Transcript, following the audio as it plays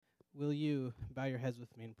will you bow your heads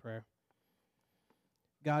with me in prayer?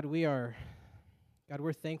 God, we're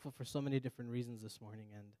thankful for so many different reasons this morning,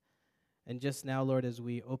 and just now, Lord, as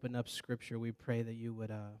we open up Scripture, we pray that you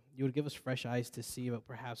would give us fresh eyes to see what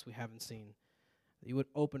perhaps we haven't seen. That you would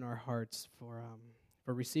open our hearts for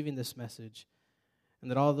receiving this message, and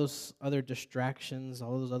that all those other distractions,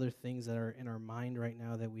 all those other things that are in our mind right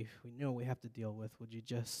now that we know we have to deal with, would you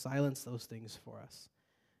just silence those things for us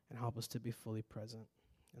and help us to be fully present.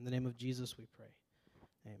 In the name of Jesus, we pray.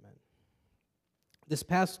 Amen. This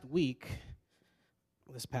past week,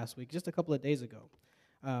 just a couple of days ago,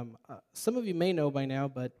 some of you may know by now,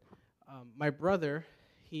 but my brother,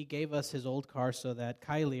 he gave us his old car so that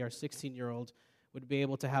Kylie, our 16-year-old, would be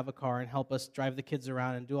able to have a car and help us drive the kids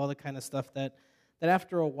around and do all the kind of stuff that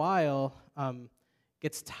after a while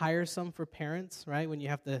gets tiresome for parents, right? When you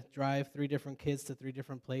have to drive 3 different kids to 3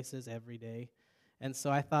 different places every day. And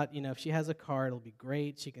so I thought, if she has a car, it'll be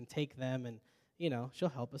great. She can take them and, she'll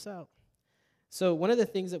help us out. So one of the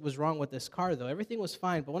things that was wrong with this car, though, everything was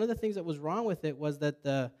fine, but one of the things that was wrong with it was that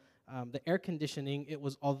the air conditioning,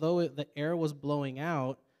 although the air was blowing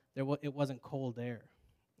out, it wasn't cold air.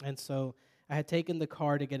 And so I had taken the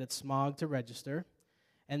car to get it smogged to register,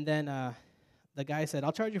 and then the guy said,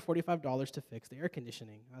 I'll charge you $45 to fix the air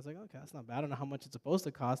conditioning. I was like, okay, that's not bad. I don't know how much it's supposed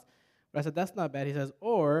to cost. But I said, that's not bad. He says,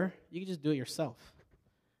 or you can just do it yourself.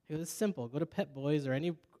 He goes, it's simple. Go to Pet Boys or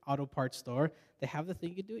any auto parts store. They have the thing.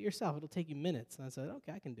 You can do it yourself. It'll take you minutes. And I said,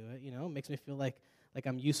 okay, I can do it. It makes me feel like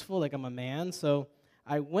I'm useful, like I'm a man. So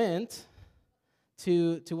I went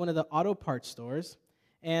to one of the auto parts stores,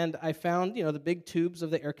 and I found, the big tubes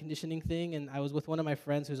of the air conditioning thing, and I was with one of my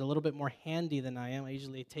friends who's a little bit more handy than I am. I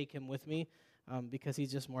usually take him with me because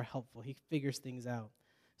he's just more helpful. He figures things out.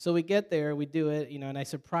 So we get there, we do it, and I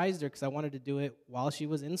surprised her because I wanted to do it while she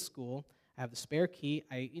was in school. I have the spare key.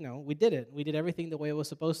 We did it. We did everything the way it was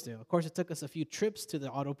supposed to. Of course, it took us a few trips to the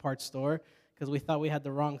auto parts store because we thought we had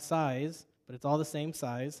the wrong size, but it's all the same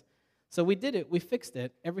size. So we did it. We fixed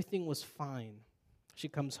it. Everything was fine. She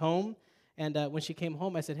comes home, and when she came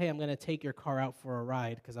home, I said, hey, I'm going to take your car out for a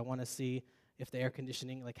ride because I want to see if the air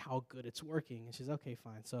conditioning, how good it's working. And she's, okay,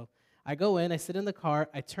 fine. So I go in, I sit in the car,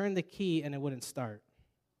 I turn the key, and it wouldn't start.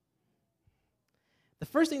 The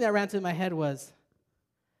first thing that ran through my head was,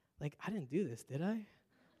 I didn't do this, did I?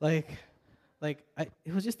 It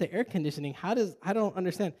was just the air conditioning. I don't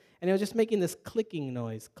understand. And it was just making this clicking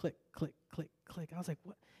noise, click, click, click, click. I was like,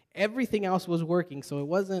 what? Everything else was working, so it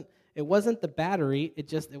wasn't the battery,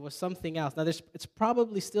 it was something else. Now, it's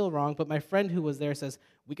probably still wrong, but my friend who was there says,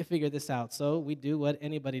 we can figure this out. So we do what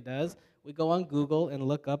anybody does. We go on Google and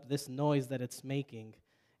look up this noise that it's making.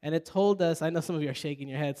 And it told us, I know some of you are shaking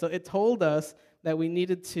your head, so it told us that we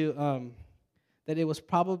needed to, that it was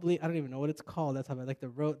probably, I don't even know what it's called. That's how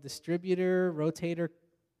the distributor, rotator.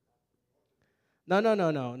 No,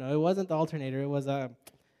 it wasn't the alternator. It was,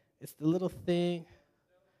 it's the little thing.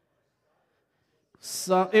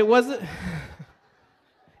 So it wasn't,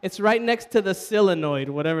 it's right next to the solenoid,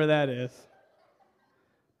 whatever that is.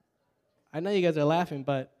 I know you guys are laughing,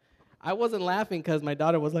 but I wasn't laughing because my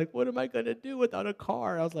daughter was like, what am I going to do without a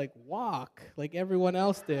car? I was like, walk, like everyone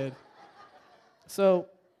else did. So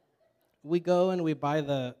we go and we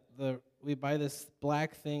buy we buy this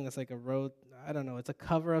black thing that's like a road, I don't know, it's a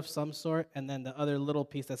cover of some sort, and then the other little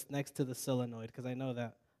piece that's next to the solenoid, because I know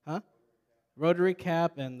that. Rotary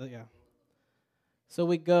cap and yeah. So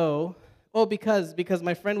we go, because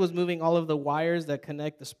my friend was moving all of the wires that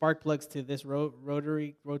connect the spark plugs to this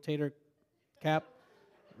rotator cap,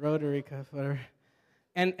 whatever.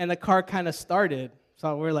 And the car kind of started.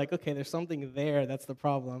 So we're like, okay, there's something there, that's the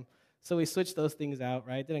problem. So we switched those things out,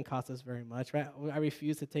 right? It didn't cost us very much, right? I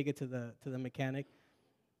refused to take it to the mechanic,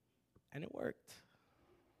 and it worked.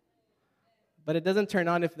 But it doesn't turn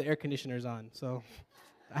on if the air conditioner's on. So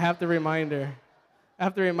I have to remind her. To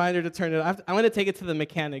turn it on. I'm going to take it to the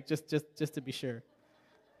mechanic just to be sure.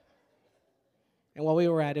 And while we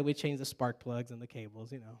were at it, we changed the spark plugs and the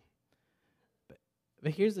cables,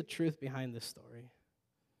 But here's the truth behind this story.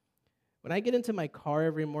 When I get into my car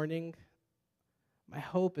every morning, my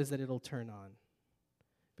hope is that it'll turn on.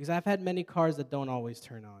 Because I've had many cars that don't always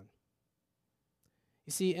turn on.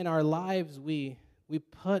 You see, in our lives, we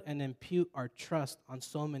put and impute our trust on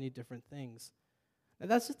so many different things. Now,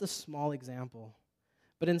 that's just a small example.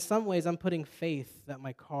 But in some ways, I'm putting faith that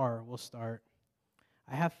my car will start.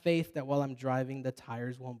 I have faith that while I'm driving, the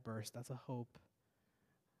tires won't burst. That's a hope.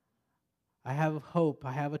 I have hope.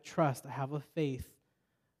 I have a trust. I have a faith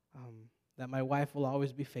that my wife will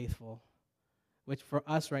always be faithful. Which for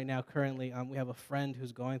us right now, currently, we have a friend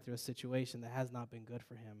who's going through a situation that has not been good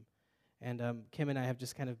for him. And Kim and I have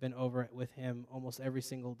just kind of been over it with him almost every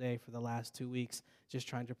single day for the last 2 weeks, just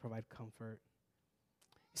trying to provide comfort.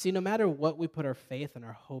 See, no matter what we put our faith and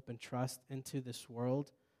our hope and trust into this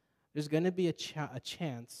world, there's going to be a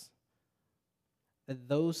chance that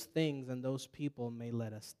those things and those people may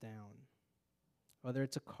let us down. Whether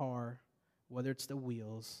it's a car, whether it's the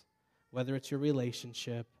wheels, whether it's your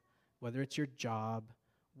relationship, whether it's your job,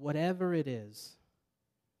 whatever it is,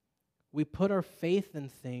 we put our faith in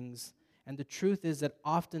things, and the truth is that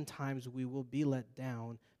oftentimes we will be let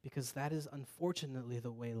down because that is unfortunately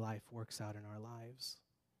the way life works out in our lives.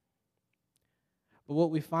 But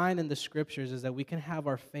what we find in the scriptures is that we can have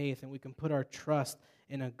our faith and we can put our trust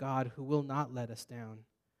in a God who will not let us down.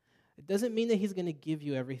 It doesn't mean that he's going to give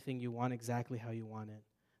you everything you want exactly how you want it.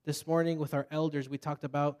 This morning with our elders, we talked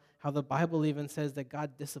about how the Bible even says that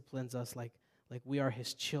God disciplines us like we are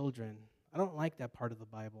his children. I don't like that part of the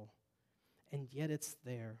Bible, and yet it's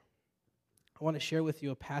there. I want to share with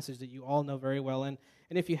you a passage that you all know very well, and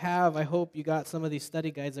if you have, I hope you got some of these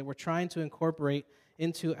study guides that we're trying to incorporate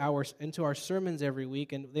into our sermons every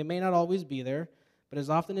week, and they may not always be there, but as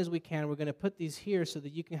often as we can, we're going to put these here so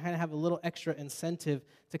that you can kind of have a little extra incentive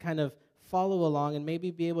to kind of follow along and maybe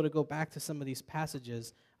be able to go back to some of these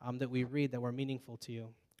passages that we read that were meaningful to you.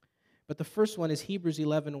 But the first one is Hebrews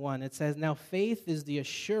 11:1. It says, "Now faith is the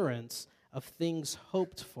assurance of things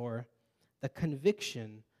hoped for, the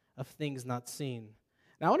conviction of things not seen."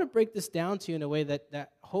 Now, I want to break this down to you in a way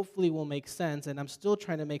that hopefully will make sense, and I'm still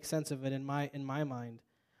trying to make sense of it in my mind.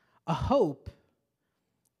 A hope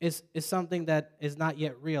is something that is not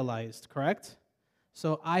yet realized, correct?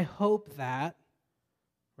 So I hope that,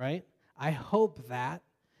 right? I hope that,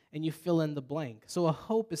 and you fill in the blank. So a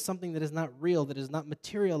hope is something that is not real, that is not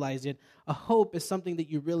materialized yet. A hope is something that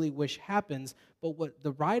you really wish happens. But what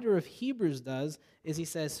the writer of Hebrews does is he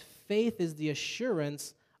says faith is the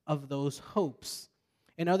assurance of those hopes.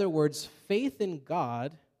 In other words, faith in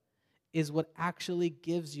God is what actually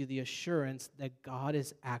gives you the assurance that God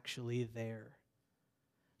is actually there.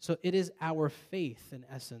 So it is our faith, in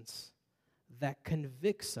essence, that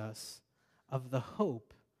convicts us of the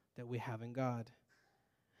hope that we have in God.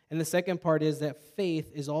 And the second part is that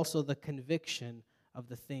faith is also the conviction of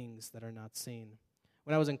the things that are not seen.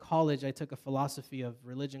 When I was in college, I took a philosophy of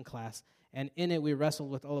religion class, and in it we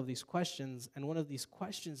wrestled with all of these questions, and one of these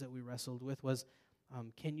questions that we wrestled with was,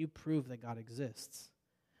 can you prove that God exists?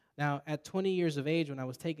 Now, at 20 years of age, when I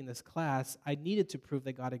was taking this class, I needed to prove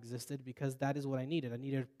that God existed because that is what I needed. I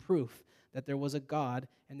needed proof that there was a God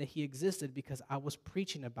and that he existed because I was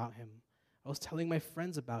preaching about him. I was telling my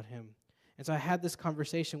friends about him. And so I had this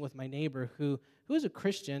conversation with my neighbor who is a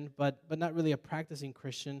Christian, but not really a practicing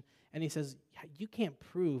Christian. And he says, you can't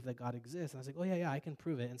prove that God exists. And I was like, oh, yeah, I can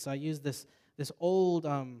prove it. And so I used this old,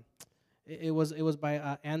 it was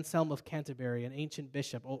by Anselm of Canterbury, an ancient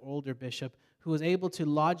bishop, older bishop, who was able to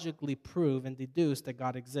logically prove and deduce that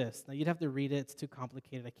God exists. Now, you'd have to read it. It's too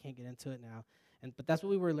complicated. I can't get into it now. But that's what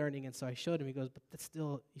we were learning. And so I showed him. He goes, but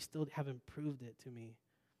you still haven't proved it to me.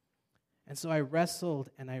 And so I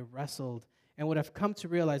wrestled. And what I've come to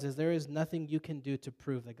realize is there is nothing you can do to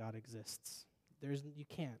prove that God exists. You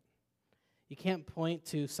can't. You can't point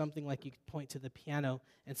to something like you point to the piano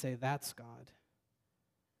and say, that's God.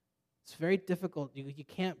 It's very difficult. You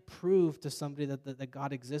can't prove to somebody that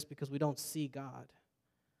God exists because we don't see God.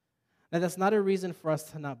 Now, that's not a reason for us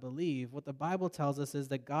to not believe. What the Bible tells us is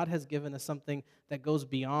that God has given us something that goes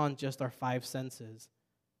beyond just our five senses.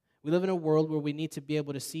 We live in a world where we need to be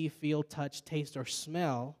able to see, feel, touch, taste, or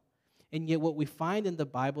smell, and yet what we find in the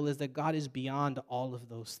Bible is that God is beyond all of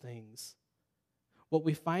those things. What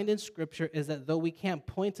we find in Scripture is that though we can't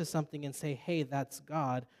point to something and say, hey, that's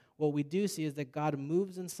God, what we do see is that God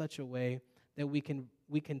moves in such a way that we can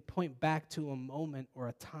point back to a moment or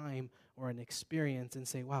a time or an experience and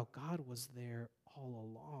say, wow, God was there all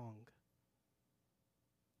along.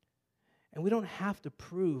 And we don't have to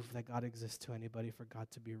prove that God exists to anybody for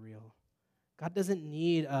God to be real. God doesn't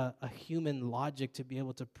need a human logic to be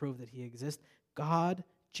able to prove that he exists. God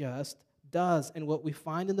just does. And what we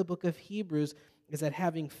find in the book of Hebrews is that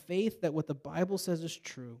having faith that what the Bible says is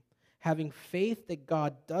true, having faith that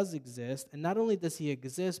God does exist, and not only does he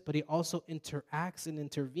exist, but he also interacts and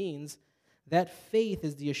intervenes, that faith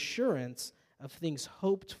is the assurance of things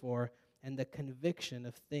hoped for and the conviction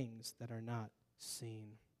of things that are not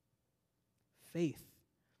seen. Faith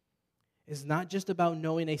is not just about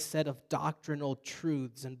knowing a set of doctrinal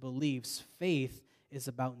truths and beliefs. Faith is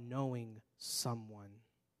about knowing someone.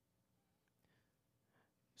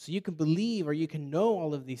 So you can believe or you can know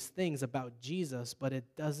all of these things about Jesus, but it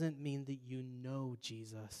doesn't mean that you know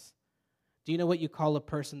Jesus. Do you know what you call a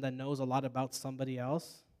person that knows a lot about somebody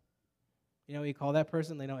else? You know what you call that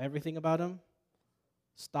person? They know everything about him?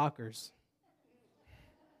 Stalkers.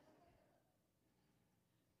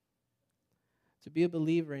 To be a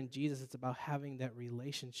believer in Jesus, it's about having that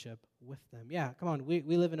relationship with them. Yeah, come on. We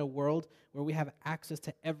live in a world where we have access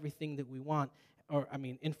to everything that we want,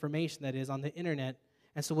 information that is on the internet.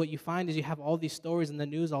 And so what you find is you have all these stories in the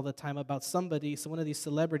news all the time about somebody, so one of these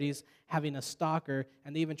celebrities having a stalker,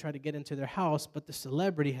 and they even try to get into their house, but the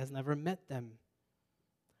celebrity has never met them.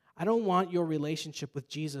 I don't want your relationship with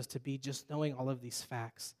Jesus to be just knowing all of these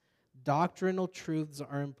facts. Doctrinal truths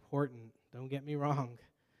are important. Don't get me wrong.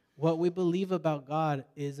 What we believe about God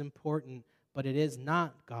is important, but it is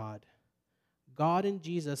not God. God and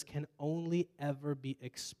Jesus can only ever be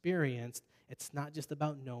experienced. It's not just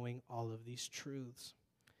about knowing all of these truths.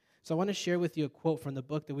 So I want to share with you a quote from the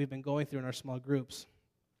book that we've been going through in our small groups.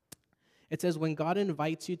 It says, when God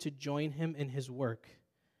invites you to join him in his work,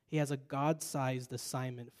 he has a God-sized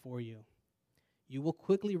assignment for you. You will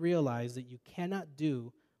quickly realize that you cannot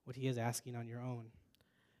do what he is asking on your own.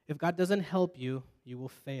 If God doesn't help you, you will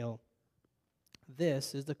fail.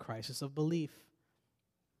 This is the crisis of belief.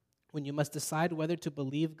 When you must decide whether to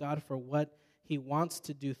believe God for what he wants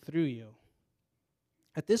to do through you.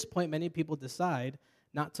 At this point, many people decide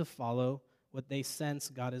not to follow what they sense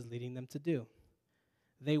God is leading them to do.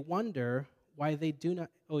 They wonder why they do not,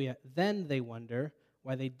 then they wonder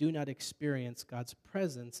why they do not experience God's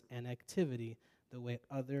presence and activity the way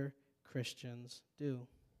other Christians do.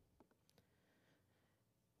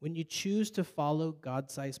 When you choose to follow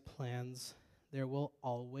God-sized plans, there will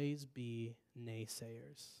always be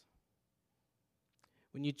naysayers.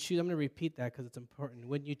 When you choose, I'm going to repeat that because it's important.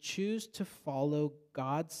 When you choose to follow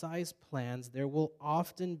God-sized plans, there will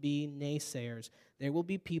often be naysayers. There will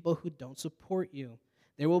be people who don't support you.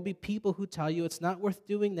 There will be people who tell you it's not worth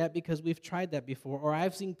doing that because we've tried that before, or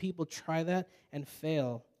I've seen people try that and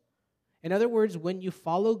fail. In other words, when you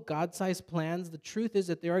follow God-sized plans, the truth is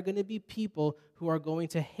that there are going to be people who are going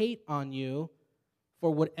to hate on you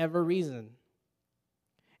for whatever reason.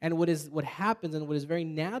 And what happens and what is very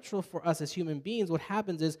natural for us as human beings, what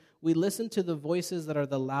happens is we listen to the voices that are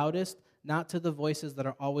the loudest, not to the voices that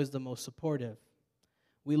are always the most supportive.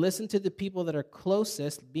 We listen to the people that are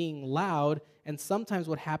closest being loud, and sometimes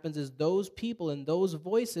what happens is those people and those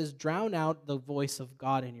voices drown out the voice of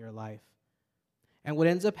God in your life. And what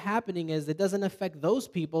ends up happening is it doesn't affect those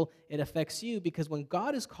people, it affects you, because when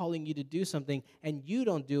God is calling you to do something and you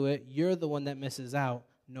don't do it, you're the one that misses out,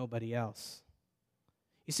 nobody else.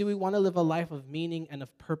 You see, we want to live a life of meaning and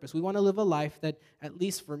of purpose. We want to live a life that, at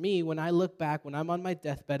least for me, when I look back, when I'm on my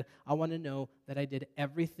deathbed, I want to know that I did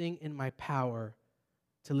everything in my power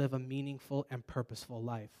to live a meaningful and purposeful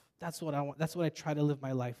life. That's what I want. That's what I try to live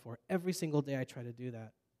my life for. Every single day I try to do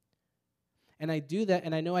that. And I do that,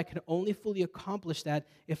 and I know I can only fully accomplish that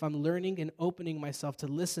if I'm learning and opening myself to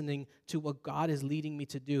listening to what God is leading me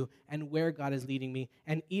to do and where God is leading me.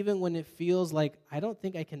 And even when it feels like I don't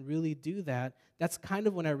think I can really do that, that's kind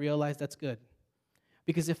of when I realize that's good.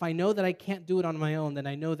 Because if I know that I can't do it on my own, then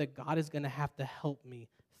I know that God is going to have to help me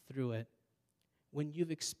through it. When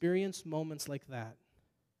you've experienced moments like that,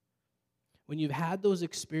 when you've had those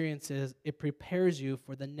experiences, it prepares you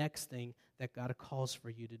for the next thing that God calls for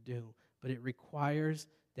you to do. But it requires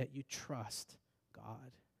that you trust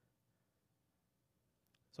God.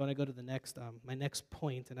 So I want to go to the next, my next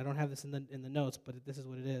point, and I don't have this in the notes, but this is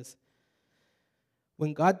what it is.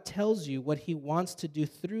 When God tells you what he wants to do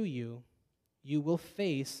through you, you will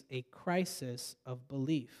face a crisis of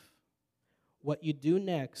belief. What you do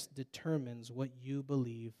next determines what you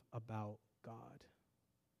believe about God.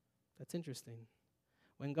 That's interesting.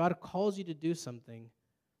 When God calls you to do something,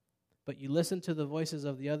 but you listen to the voices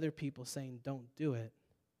of the other people saying, don't do it,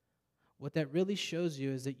 what that really shows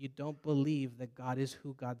you is that you don't believe that God is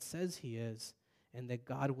who God says he is and that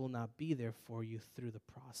God will not be there for you through the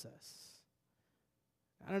process.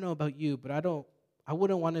 I don't know about you, but I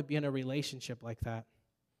wouldn't want to be in a relationship like that.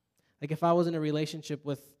 Like if I was in a relationship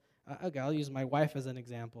with, I'll use my wife as an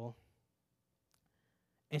example,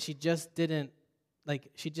 and she just didn't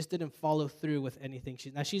follow through with anything.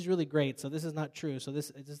 Now, she's really great, so this is not true. So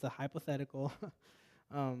this is just a hypothetical.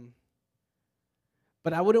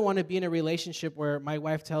 But I wouldn't want to be in a relationship where my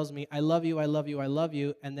wife tells me, I love you, I love you, I love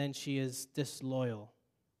you, and then she is disloyal.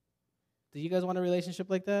 Do you guys want a relationship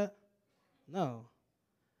like that? No.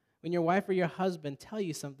 When your wife or your husband tell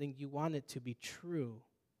you something, you want it to be true.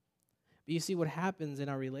 But you see, what happens in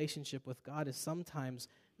our relationship with God is sometimes,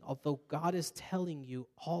 although God is telling you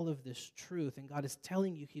all of this truth and God is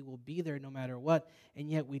telling you he will be there no matter what,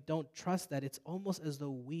 and yet we don't trust that, it's almost as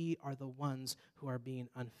though we are the ones who are being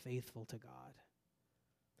unfaithful to God.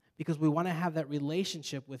 because we want to have that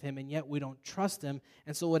relationship with him, and yet we don't trust him.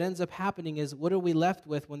 And so what ends up happening is, what are we left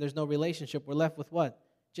with when there's no relationship? We're left with what?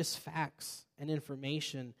 Just facts and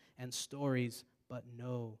information and stories, but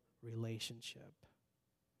no relationship.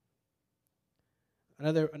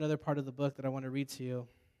 Another part of the book that I want to read to you.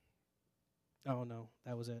 Oh, no,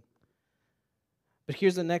 that was it. But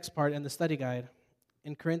here's the next part in the study guide.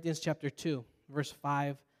 In Corinthians chapter 2, verse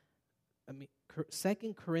 5,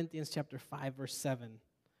 2 Corinthians chapter 5, verse 7.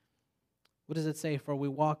 What does it say? For we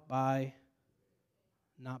walk by,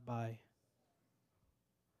 not by.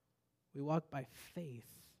 We walk by faith,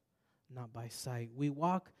 not by sight. We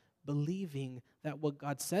walk believing that what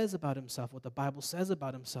God says about himself, what the Bible says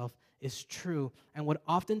about himself, is true. And what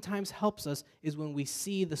oftentimes helps us is when we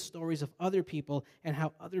see the stories of other people and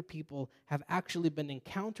how other people have actually been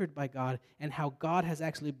encountered by God and how God has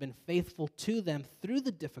actually been faithful to them through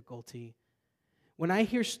the difficulty. When I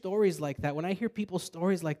hear stories like that, when I hear people's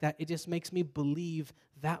stories like that, it just makes me believe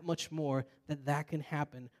that much more that that can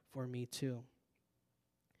happen for me too.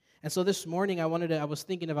 And so this morning I was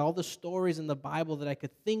thinking of all the stories in the Bible that I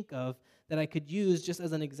could think of that I could use just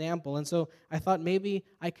as an example. And so I thought maybe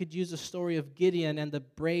I could use a story of Gideon and the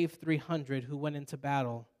brave 300 who went into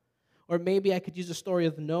battle. Or maybe I could use a story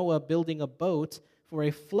of Noah building a boat for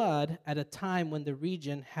a flood at a time when the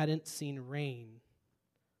region hadn't seen rain.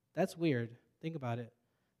 That's weird. Think about it.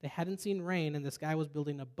 They hadn't seen rain, and this guy was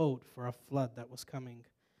building a boat for a flood that was coming.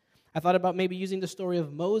 I thought about maybe using the story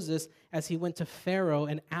of Moses as he went to Pharaoh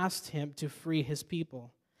and asked him to free his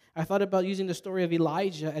people. I thought about using the story of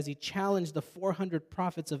Elijah as he challenged the 400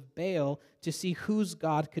 prophets of Baal to see whose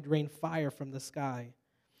God could rain fire from the sky.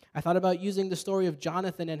 I thought about using the story of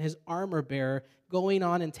Jonathan and his armor bearer going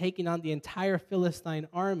on and taking on the entire Philistine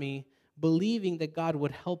army, believing that God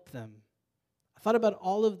would help them. I thought about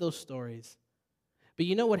all of those stories. But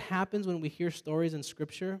you know what happens when we hear stories in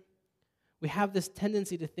Scripture? We have this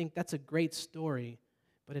tendency to think that's a great story,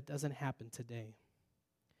 but it doesn't happen today.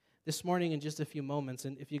 This morning, in just a few moments,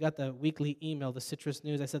 and if you got the weekly email, the Citrus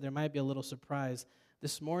News, I said there might be a little surprise.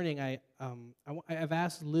 This morning, I've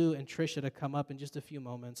asked Lou and Tricia to come up in just a few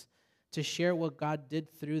moments to share what God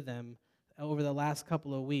did through them over the last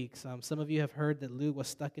couple of weeks. Some of you have heard that Lou was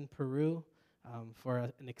stuck in Peru for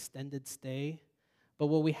an extended stay. But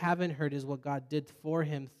what we haven't heard is what God did for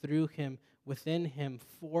him, through him, within him,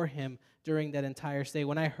 for him during that entire stay.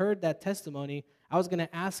 When I heard that testimony, I was going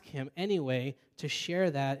to ask him anyway to share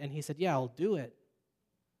that, and he said, yeah, I'll do it.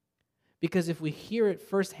 Because if we hear it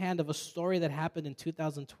firsthand of a story that happened in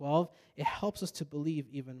 2012, it helps us to believe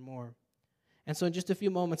even more. And so in just a few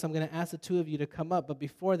moments, I'm going to ask the two of you to come up. But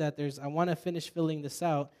before that, I want to finish filling this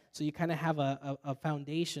out so you kind of have a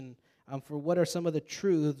foundation for what are some of the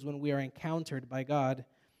truths when we are encountered by God.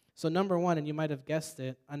 So number one, and you might have guessed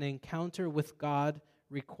it, an encounter with God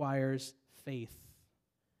requires faith.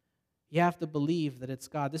 You have to believe that it's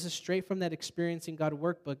God. This is straight from that Experiencing God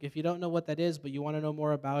workbook. If you don't know what that is, but you want to know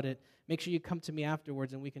more about it, make sure you come to me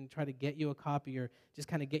afterwards and we can try to get you a copy or just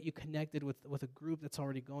kind of get you connected with a group that's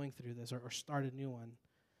already going through this or start a new one.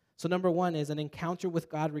 So number one is an encounter with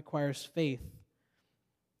God requires faith.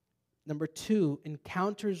 Number two,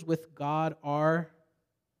 encounters with God are,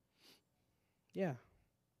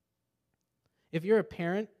 If you're a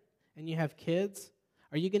parent and you have kids,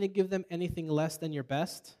 are you going to give them anything less than your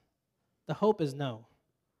best? The hope is no.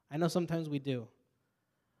 I know sometimes we do.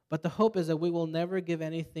 But the hope is that we will never give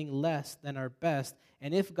anything less than our best.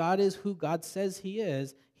 And if God is who God says he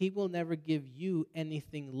is, he will never give you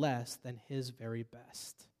anything less than his very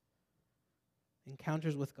best.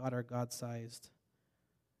 Encounters with God are God-sized.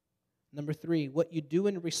 Number three, what you do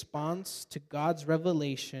in response to God's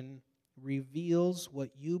revelation reveals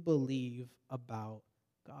what you believe about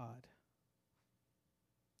God.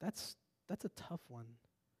 That's a tough one.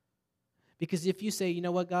 Because if you say, you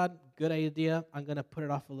know what, God, good idea, I'm going to put it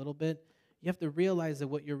off a little bit, you have to realize that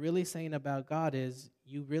what you're really saying about God is,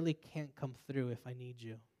 you really can't come through if I need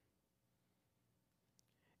you.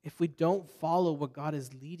 If we don't follow what God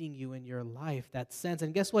is leading you in your life, that sense,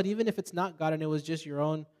 and guess what, even if it's not God and it was just your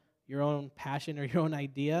own passion or your own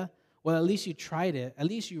idea, well, at least you tried it. At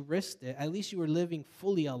least you risked it. At least you were living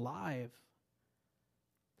fully alive.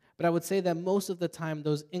 But I would say that most of the time,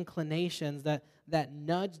 those inclinations, that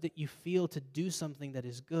nudge that you feel to do something that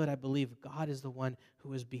is good, I believe God is the one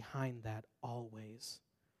who is behind that always.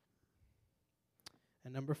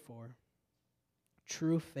 And number four,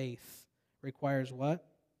 true faith requires what?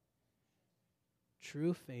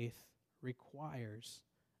 True faith requires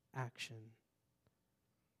action.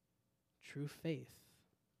 True faith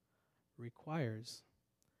requires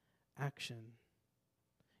action.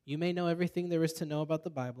 You may know everything there is to know about the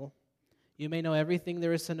Bible. You may know everything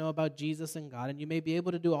there is to know about Jesus and God, and you may be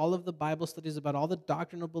able to do all of the Bible studies about all the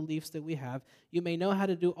doctrinal beliefs that we have. You may know how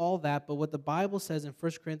to do all that, but what the Bible says in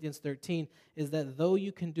 1 Corinthians 13 is that though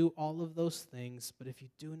you can do all of those things, but if you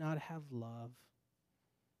do not have love,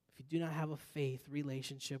 if you do not have a faith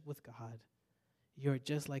relationship with God, you're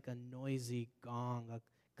just like a noisy gong, a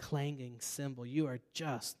clanging cymbal. You are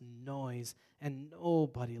just noise, and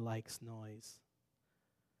nobody likes noise.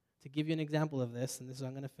 To give you an example of this, and this is how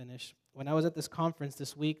I'm going to finish. When I was at this conference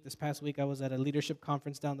this past week, I was at a leadership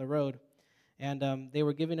conference down the road, and they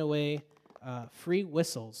were giving away free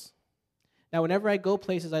whistles. Now, whenever I go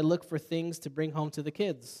places, I look for things to bring home to the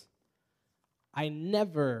kids. I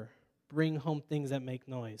never bring home things that make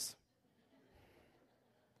noise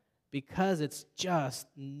because it's just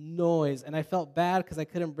noise. And I felt bad because I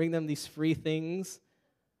couldn't bring them these free things,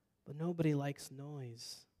 but nobody likes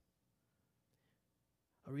noise.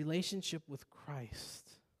 A relationship with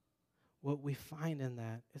Christ, what we find in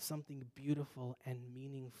that is something beautiful and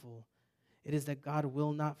meaningful. It is that God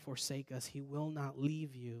will not forsake us. He will not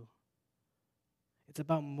leave you. It's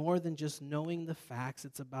about more than just knowing the facts.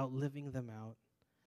 It's about living them out.